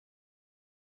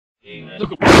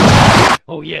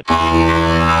Oh yeah.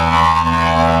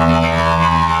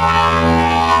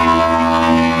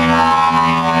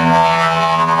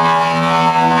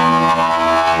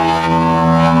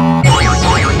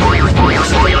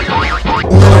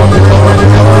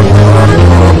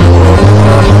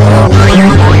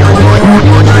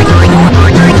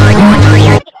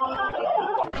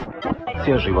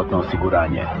 Životno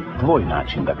osiguranje, tvoj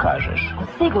način da kažeš.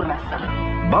 Sigurna sam.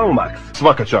 Baumax,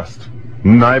 svaka čast.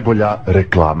 Najbolja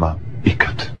reklama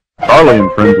ikad. Charlie and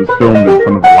Friends was filmed in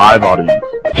front of a live audience.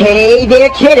 Hey there,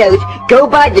 kiddos! Go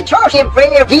buy the Charlie and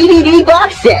Friends DVD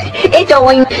box set. It's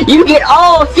only you get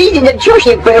all seasons of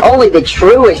Charlie and Friends. Only the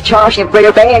truest Charlie and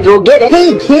Friends fans will get it.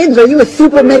 Hey kids, are you a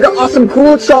super mega awesome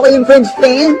cool Charlie and Friends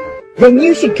fan? Then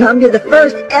you should come to the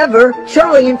first ever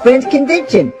Charlie and Friends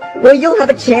convention, where you'll have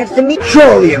a chance to meet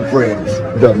Charlie and Friends,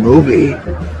 the movie.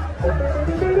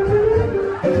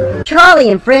 Charlie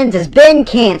and Friends has been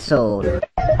canceled.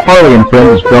 Charlie and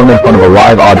Friends is filmed in front of a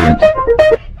live audience.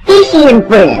 Fishy and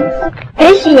Friends.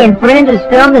 Fishy and Friends is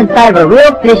filmed inside of a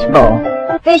real fishbowl.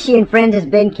 Fishy and Friends has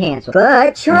been canceled,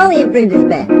 but Charlie and Friends is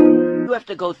back. You have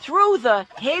to go through the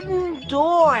hidden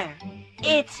door.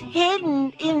 It's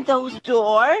hidden in those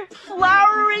doors.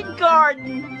 Flowery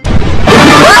garden.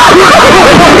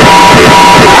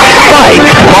 Spike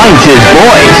finds his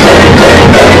voice.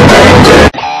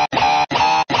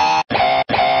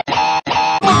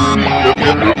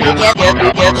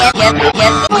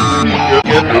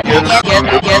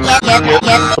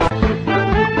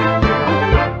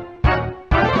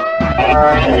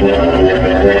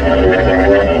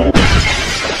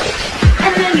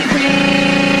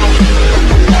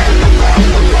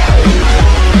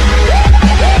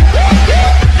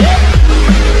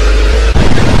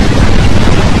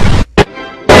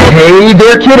 Hey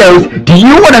there, kiddos! Do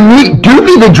you want to meet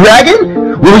Doofy the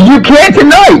Dragon? Well, you can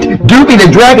tonight! Doofy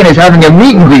the Dragon is having a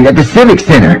meet and greet at the Civic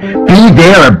Center. Be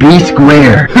there or be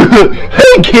square.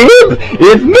 Hey kids!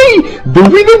 It's me,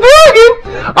 Doofy the Dragon!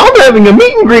 I'm having a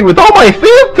meet and greet with all my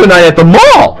fans tonight at the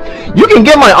mall! You can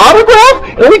get my autograph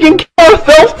and we can kill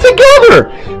ourselves together!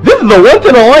 This is a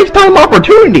once-in-a-lifetime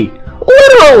opportunity!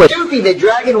 Literally! Doofy the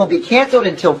Dragon will be canceled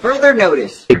until further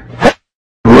notice.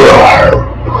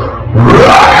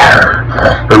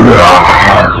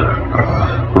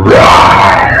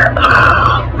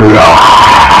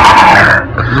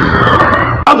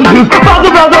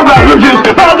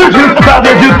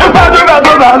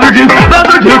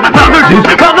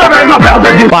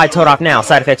 Buy Toad off now.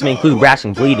 Side effects may include rash,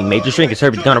 bleeding, major shrinkage,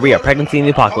 herpes, gonorrhea, pregnancy, and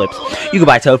the apocalypse. You can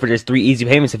buy Toad for just 3 easy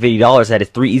payments of $50. That is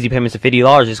 3 easy payments of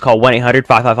 $50. Just call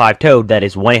 1-800-555-TOAD. That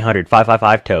is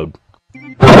 1-800-555-TOAD.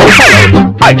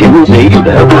 I didn't say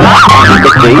that.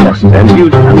 And you,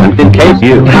 in case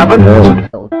you haven't heard.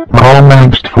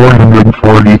 Almost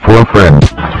 444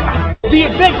 friends. The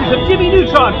Adventures of Jimmy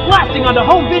Neutron blasting onto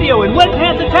home video in Wet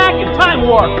Pants Attack and Time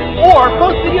Warp, or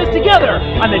both videos together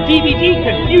on the DVD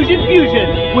Confusion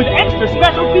Fusion with extra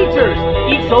special features,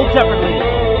 each sold separately.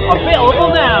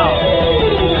 Available now.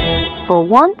 For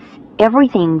once,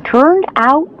 everything turned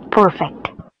out perfect.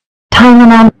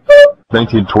 Timing on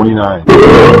 1929.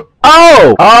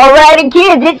 Oh! Alrighty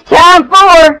kids, it's time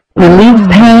for... relieves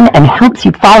pain and helps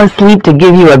you fall asleep to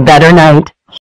give you a better night.